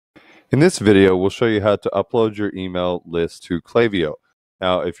In this video, we'll show you how to upload your email list to Klaviyo.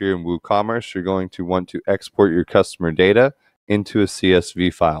 Now, if you're in WooCommerce, you're going to want to export your customer data into a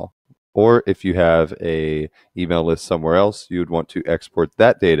CSV file. Or if you have a email list somewhere else, you would want to export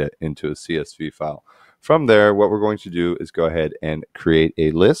that data into a CSV file. From there, what we're going to do is go ahead and create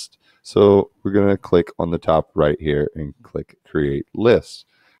a list. So we're going to click on the top right here and click Create List.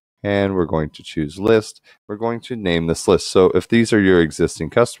 And we're going to choose list. We're going to name this list. So if these are your existing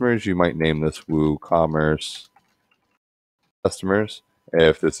customers, you might name this WooCommerce customers.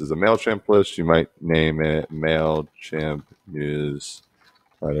 If this is a MailChimp list, you might name it MailChimp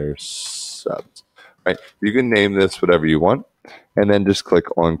newsletter subs. Right? You can name this whatever you want, and then just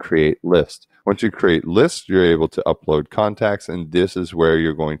click on Create List. Once you create list, you're able to upload contacts, and this is where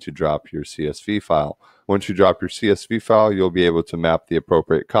you're going to drop your CSV file. Once you drop your CSV file, you'll be able to map the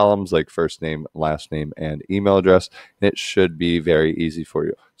appropriate columns like first name, last name, and email address. And it should be very easy for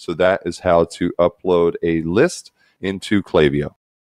you. So that is how to upload a list into Klaviyo.